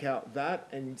take out that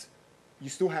and you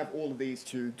still have all of these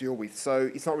to deal with.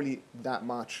 So it's not really that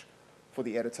much for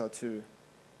the editor to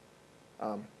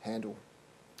handle.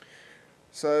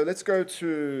 So let's go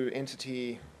to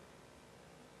entity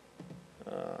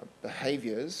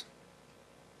behaviors.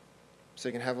 So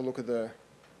you can have a look at the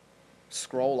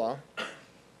scroller.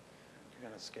 You're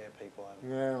going to scare people out.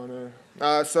 Yeah, I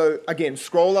know. So again,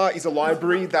 scroller is a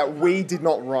library that we did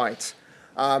not write.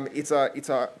 It's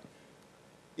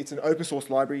an open source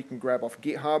library you can grab off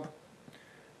GitHub,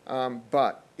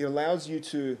 but it allows you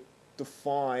to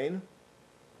define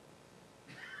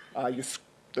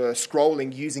the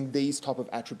scrolling using these type of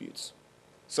attributes.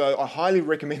 So I highly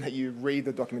recommend that you read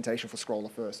the documentation for scroller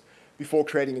first before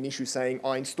creating an issue saying,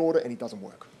 I installed it and it doesn't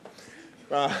work.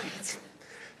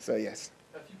 So yes.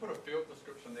 If you put a field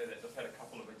description there that just had a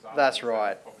couple of examples, that's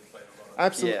right.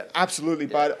 Absolutely,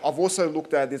 but I've also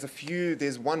looked at,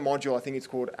 there's one module, I think it's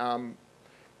called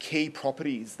key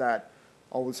properties, that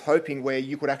I was hoping where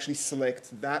you could actually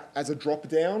select that as a drop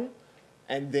down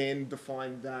and then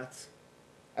define that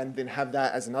and then have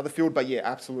that as another field. But yeah,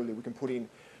 absolutely, we can put in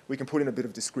a bit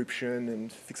of description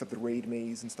and fix up the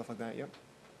readmes and stuff like that. Yep.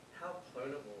 How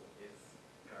clonable is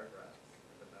paragraphs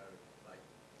with a node? Like,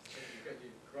 you've got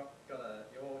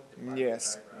your defined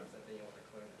Yes. paragraphs and then you want to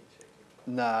clone each.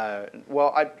 No,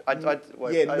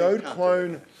 well, node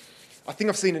clone. I think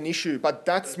I've seen an issue, but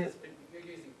that's You're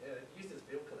using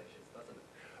field collections, doesn't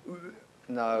it?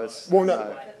 no, it's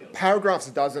no. Paragraphs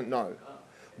doesn't know.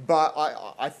 But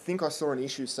I think I saw an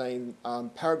issue saying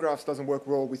paragraphs doesn't work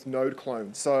well with node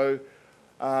clone. So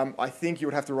I think you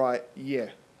would have to write,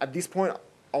 at this point,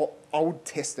 I would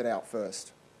test it out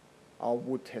first. I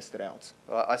would test it out.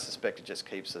 Well, I suspect it just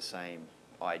keeps the same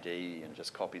ID and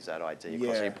just copies that ID across.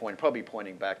 Yeah. So you're probably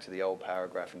pointing back to the old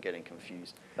paragraph and getting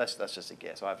confused. That's just a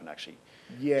guess. I haven't actually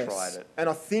tried it. And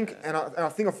I think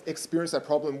I've experienced that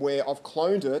problem where I've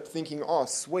cloned it thinking, oh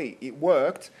sweet, it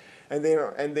worked. And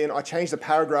then I changed the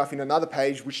paragraph in another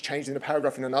page, which changed in a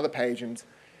paragraph in another page, and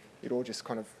it all just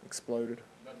kind of exploded.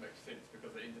 That makes sense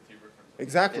because the entity reference.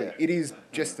 Exactly, Yeah. it is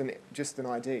just an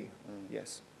ID.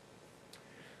 Yes.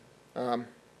 How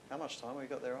much time have we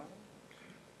got there,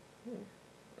 Ivan?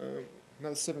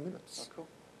 Another 7 minutes. Oh, cool.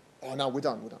 Oh no, we're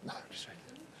done. No, just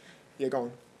joking. Yeah, go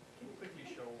on. Can you quickly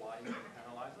show why you use an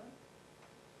analyzer?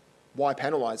 Why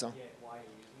Panelizer? Yeah, why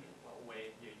you're using it, or where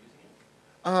you're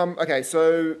using it? Okay,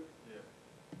 so.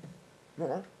 Yeah. All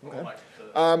right. Or Okay. like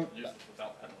to use it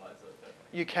without analyzer.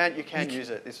 You can use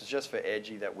it. This is just for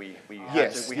edgy that we had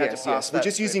Yes, to yes, pass yes. We're that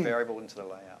just using- variable into the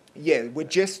layout. Yeah, we're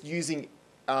just using.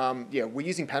 We're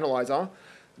using Panelizer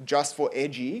just for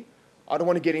edgy. I don't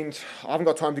want to get into. I haven't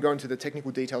got time to go into the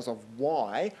technical details of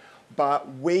why, but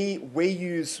we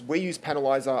use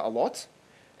Panelizer a lot,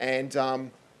 and the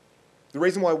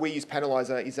reason why we use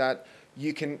Panelizer is that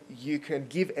you can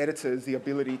give editors the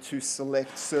ability to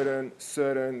select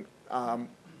certain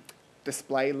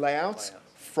display layouts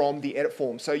from the edit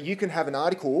form. So you can have an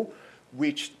article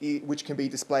which can be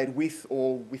displayed with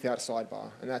or without a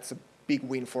sidebar, and that's a big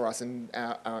win for us,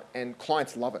 and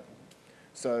clients love it.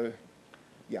 So,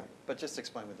 yeah. But just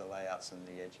explain with the layouts and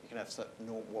the edge. You can have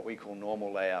what we call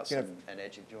normal layouts and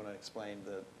edgy. Do you want to explain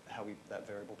how that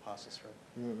variable passes through?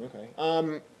 Okay.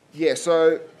 Yeah.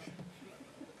 So,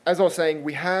 as I was saying,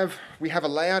 we have a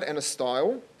layout and a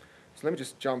style. So let me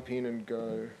just jump in and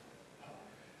go.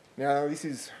 Now this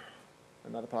is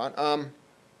another part.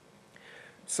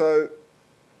 So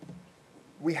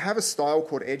we have a style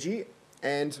called edgy,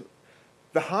 and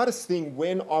the hardest thing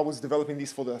when I was developing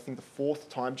this for I think the fourth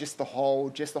time, just the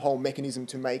whole mechanism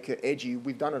to make it edgy.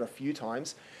 We've done it a few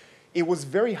times. It was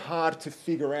very hard to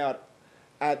figure out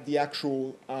at the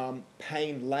actual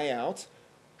pane layout,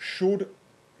 should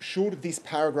this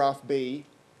paragraph be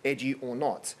edgy or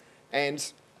not?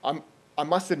 And I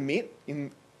must admit,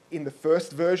 in the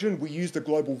first version, we used a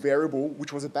global variable,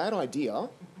 which was a bad idea,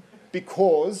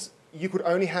 because you could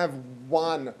only have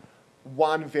one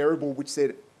variable which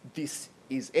said this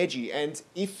is edgy. And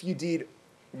if you did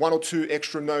 1 or 2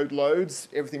 extra node loads,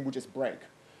 everything would just break.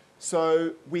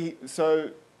 So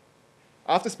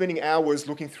after spending hours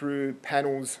looking through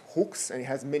panels hooks, and it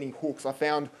has many hooks, I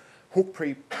found hook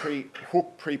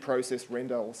pre-processed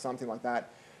render or something like that.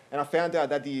 And I found out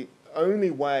that the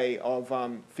only way of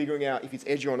figuring out if it's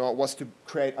edgy or not was to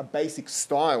create a basic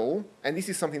style, and this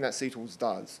is something that CTools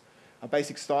does, a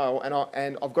basic style,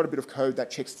 and I've got a bit of code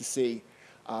that checks to see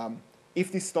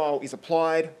if this style is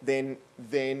applied, then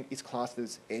it's classed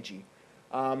as edgy.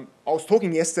 I was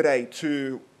talking yesterday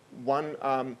to one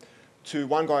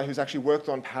guy who's actually worked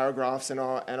on paragraphs, and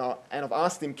I've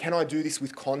asked him, can I do this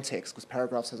with context, because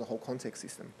paragraphs has a whole context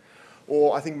system.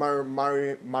 Or I think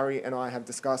Murray and I have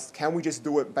discussed, can we just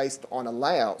do it based on a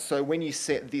layout? So when you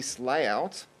set this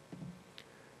layout,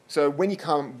 so when you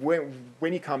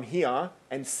come here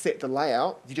and set the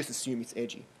layout, you just assume it's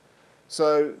edgy.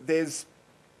 So there's,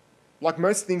 like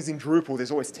most things in Drupal,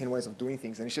 there's always 10 ways of doing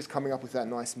things, and it's just coming up with that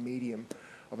nice medium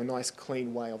of a nice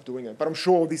clean way of doing it. But I'm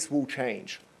sure this will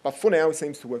change. But for now, it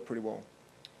seems to work pretty well.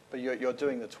 But you're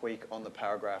doing the tweak on the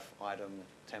paragraph item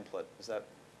template. Is that,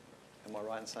 am I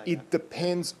right in saying that? It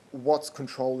depends what's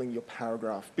controlling your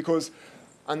paragraph. Because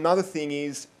another thing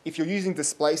is, if you're using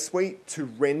Display Suite to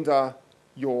render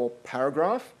your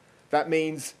paragraph, that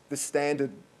means the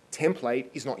standard template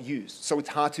is not used. So it's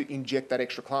hard to inject that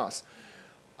extra class.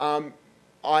 I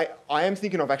am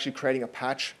thinking of actually creating a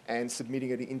patch and submitting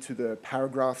it into the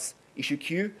paragraphs issue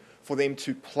queue for them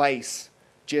to place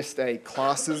just a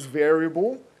classes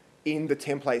variable in the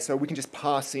template so we can just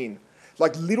pass in.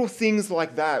 Like little things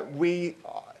like that,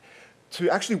 to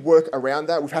actually work around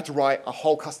that, we've had to write a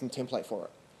whole custom template for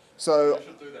it. So You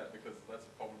should do that because that's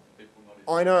a problem for people not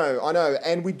even... I know.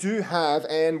 And we do have,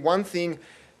 and one thing,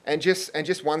 and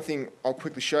just one thing I'll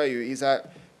quickly show you is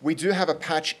that we do have a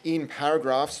patch in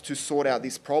paragraphs to sort out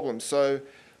this problem. So,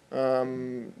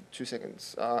 2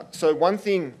 seconds. So one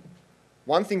thing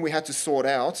we had to sort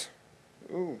out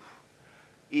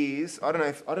is, I don't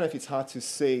know if it's hard to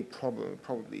see.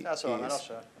 Probably. That's all right, mate.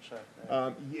 I'll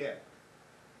show. Yeah.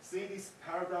 See this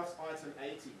paragraphs item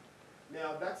 80.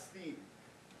 Now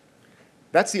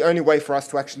that's the only way for us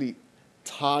to actually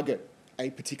target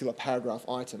a particular paragraph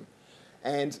item.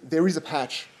 And there is a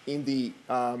patch in the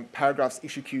paragraphs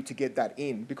issue queue to get that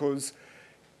in, because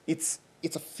it's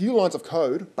a few lines of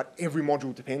code, but every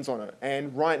module depends on it.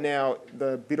 And right now,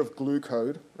 the bit of glue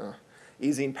code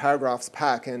is in paragraphs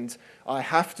pack, and I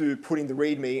have to put in the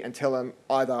README and tell them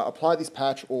either apply this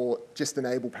patch or just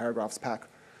enable paragraphs pack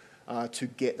to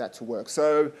get that to work.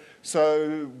 So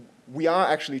we are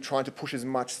actually trying to push as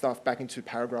much stuff back into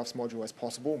paragraphs module as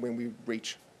possible when we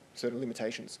reach certain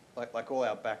limitations. Like all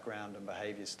our background and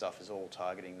behaviour stuff is all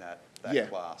targeting that Yeah.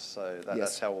 class. So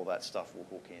that's how all that stuff will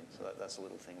hook in. So that's a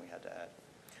little thing we had to add.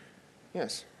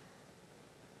 Yes.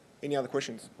 Any other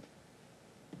questions?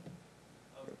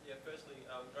 Yeah, firstly,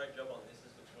 great job on this.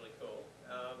 This looks really cool.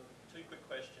 2 quick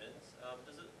questions.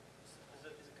 Is it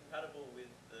compatible with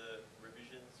the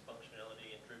revisions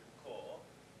functionality in Drupal core?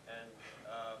 And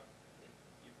it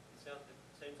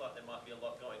seems like there might be a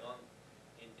lot going on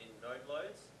in node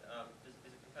loads.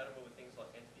 Is it compatible with things like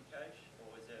entity cache,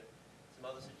 or is there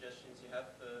some other suggestions you have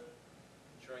for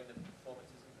ensuring the performance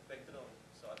isn't affected on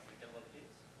sites that get a lot of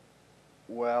hits?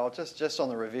 Well, just on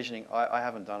the revisioning, I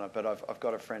haven't done it, but I've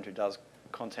got a friend who does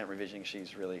content revisioning.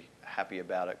 She's really happy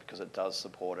about it because it does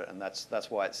support it, and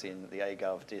that's why it's in the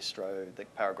agov distro. The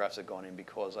paragraphs have gone in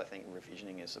because I think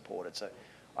revisioning is supported. So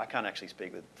I can't actually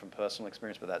speak from personal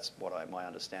experience, but that's what my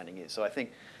understanding is. So I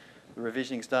think the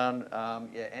revisioning's done.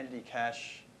 Yeah, entity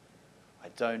cache, I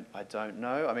don't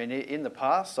know. I mean, in the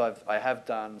past, I have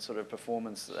done sort of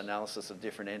performance analysis of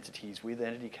different entities with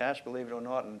entity cache, believe it or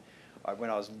not. And when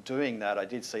I was doing that, I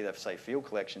did see that, say, field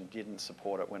collection didn't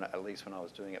support it at least when I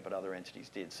was doing it, but other entities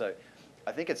did. So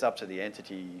I think it's up to the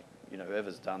entity,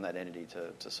 whoever's done that entity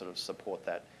to sort of support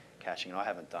that caching. And I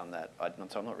haven't done that,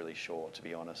 so I'm not really sure, to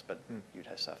be honest. But you'd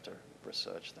just have to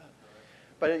research that.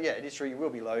 But yeah, it is true. You will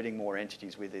be loading more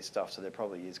entities with this stuff, so there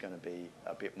probably is going to be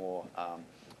a bit more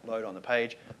load on the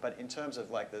page. But in terms of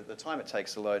like the time it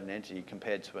takes to load an entity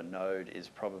compared to a node is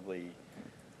probably,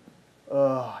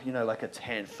 like a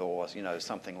 10th or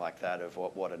something like that of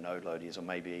what a node load is, or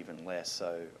maybe even less.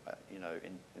 So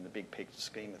in the big picture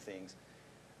scheme of things,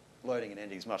 loading an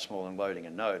entity is much smaller than loading a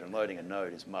node, and loading a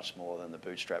node is much smaller than the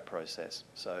bootstrap process.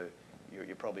 So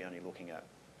you're probably only looking at,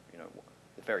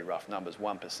 the very rough numbers,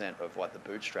 1% of what the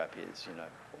bootstrap is,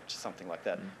 something like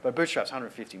that. But bootstrap's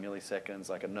 150 milliseconds,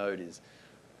 like a node is,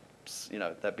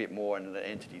 that bit more, and the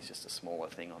entity is just a smaller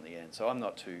thing on the end. So I'm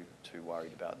not too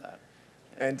worried about that.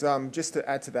 And just to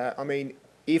add to that, I mean,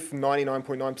 if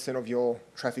 99.9% of your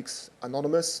traffic's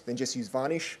anonymous, then just use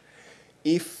Varnish.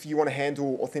 If you want to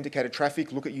handle authenticated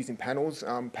traffic, look at using panels.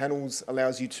 Panels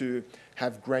allows you to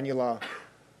have granular,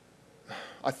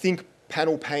 I think,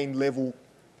 panel pane level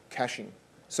caching.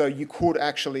 So you could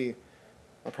actually,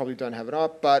 I probably don't have it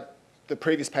up, but the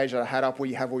previous page that I had up where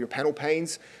you have all your panel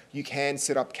panes, you can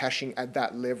set up caching at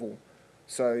that level.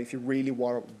 So if you're really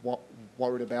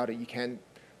worried about it,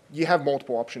 you have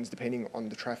multiple options depending on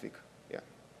the traffic. Yeah.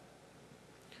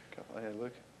 Hey,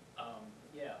 Luke.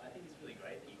 Yeah, I think it's really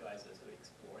great that you guys are sort of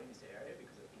exploring this area,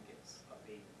 because I think I've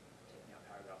been checking out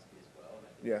paragraphs a bit as well, and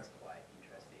I think it's quite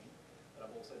interesting. But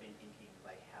I've also been thinking,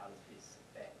 like, how does this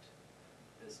affect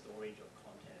the storage of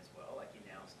content as well? Like, you're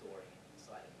now storing it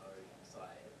inside a node,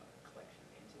 inside a collection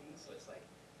of entities. So it's like,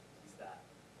 is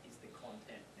the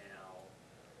content now,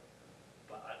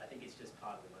 but I think it's just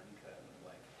part of the learning curve of,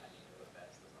 like, how do you do it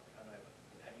best or something. I don't know,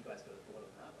 have you guys got a thought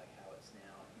on that? Like, how it's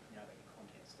you've now got your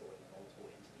content stored in multiple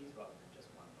entities rather than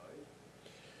just one node?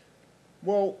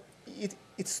 Well,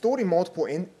 it's stored in multiple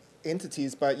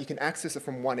entities, but you can access it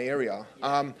from one area.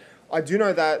 I do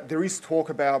know that there is talk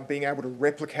about being able to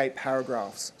replicate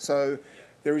paragraphs. So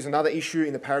there is another issue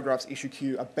in the paragraphs issue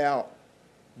queue about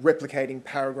replicating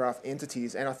paragraph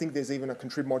entities, and I think there's even a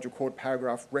contrib module called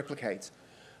paragraph replicate.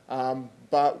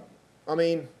 But, I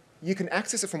mean, you can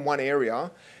access it from one area,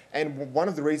 and one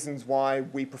of the reasons why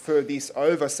we prefer this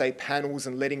over, say, panels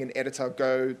and letting an editor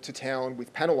go to town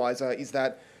with Panelizer is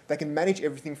that they can manage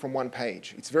everything from one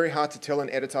page. It's very hard to tell an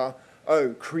editor,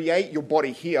 oh, create your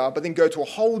body here, but then go to a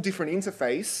whole different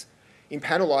interface in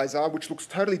Panelizer, which looks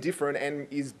totally different and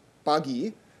is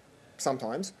buggy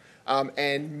sometimes,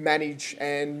 and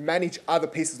manage other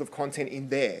pieces of content in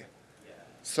there. Yeah.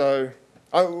 So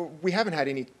we haven't had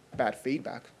any bad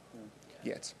feedback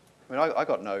yet. I mean, I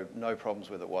got no problems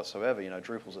with it whatsoever.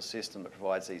 Drupal's a system that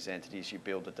provides these entities. You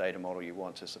build the data model you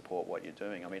want to support what you're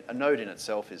doing. I mean, a node in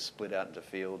itself is split out into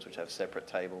fields which have separate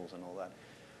tables and all that.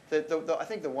 I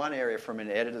think the one area from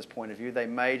an editor's point of view, they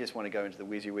may just want to go into the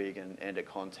WYSIWYG and enter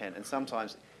content, and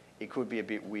sometimes it could be a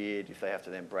bit weird if they have to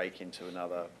then break into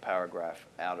another paragraph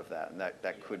out of that, and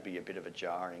that could be a bit of a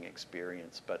jarring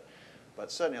experience. But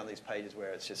certainly on these pages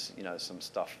where it's just some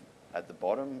stuff at the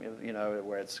bottom,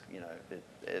 where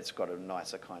it's got a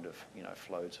nicer kind of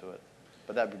flow to it.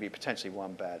 But that would be potentially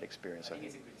one bad experience. I think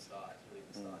it's a good start. It's really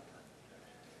good start.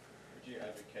 Would you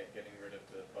advocate getting rid of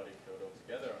the body field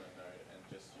altogether on a node and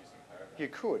just using paragraphs? You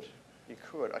could.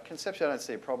 Conceptually, I don't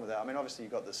see a problem with that. I mean, obviously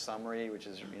you've got the summary, which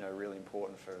is really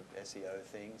important for SEO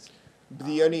things. But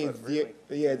the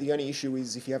only issue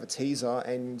is if you have a teaser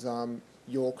and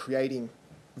you're creating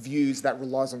views that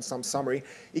relies on some summary,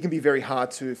 it can be very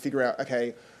hard to figure out,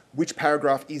 okay, which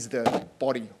paragraph is the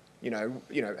body?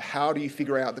 How do you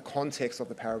figure out the context of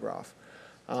the paragraph?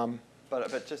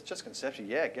 But just conceptually,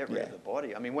 get rid of the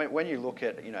body. I mean, when you look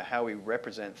at how we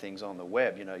represent things on the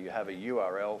web, you have a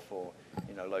URL for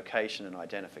location and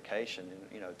identification,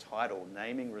 and title,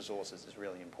 naming resources is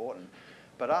really important.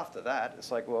 But after that,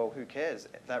 it's like, well, who cares?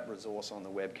 That resource on the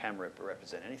web can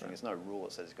represent anything. There's no rule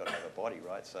that says it's got to have a body,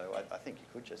 right? So I think you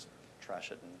could just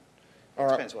trash it, and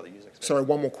it depends what the user expects. Sorry,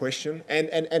 one more question.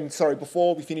 And sorry,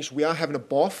 before we finish, we are having a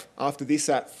BOF after this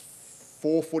at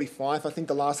 4:45. I think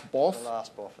the last BOF.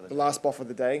 The last BOF of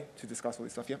the day to discuss all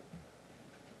this stuff. Yep.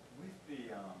 With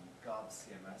the Gov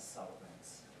CMS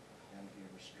supplements and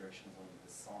the restrictions on the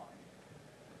design,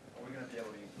 are we going to be able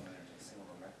to implement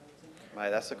similar methods? Mate,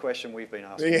 that's the question we've been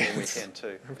asking all weekend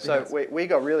too. So we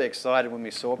got really excited when we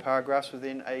saw paragraphs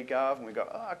within aGov, and we got,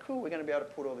 oh, cool, we're going to be able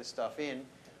to put all this stuff in.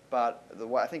 But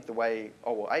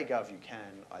aGov you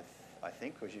can, I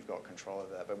think, because you've got control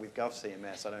of that. But with Gov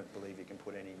CMS, I don't believe you can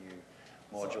put any new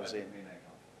modules in.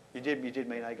 You did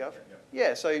mean aGov?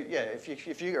 Yeah. So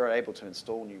if you are able to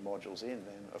install new modules in,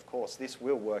 then of course this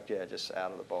will work. Just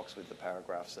out of the box with the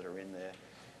paragraphs that are in there.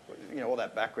 All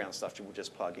that background stuff you will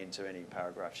just plug into any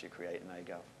paragraphs you create in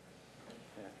aGov.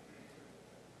 Yeah.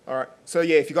 All right. So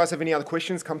if you guys have any other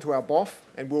questions, come to our BOF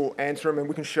and we'll answer them, and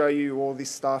we can show you all this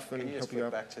stuff and help you out. Can you just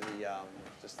flip back to the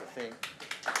just the thing?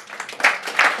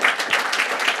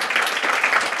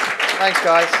 Thanks,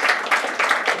 guys.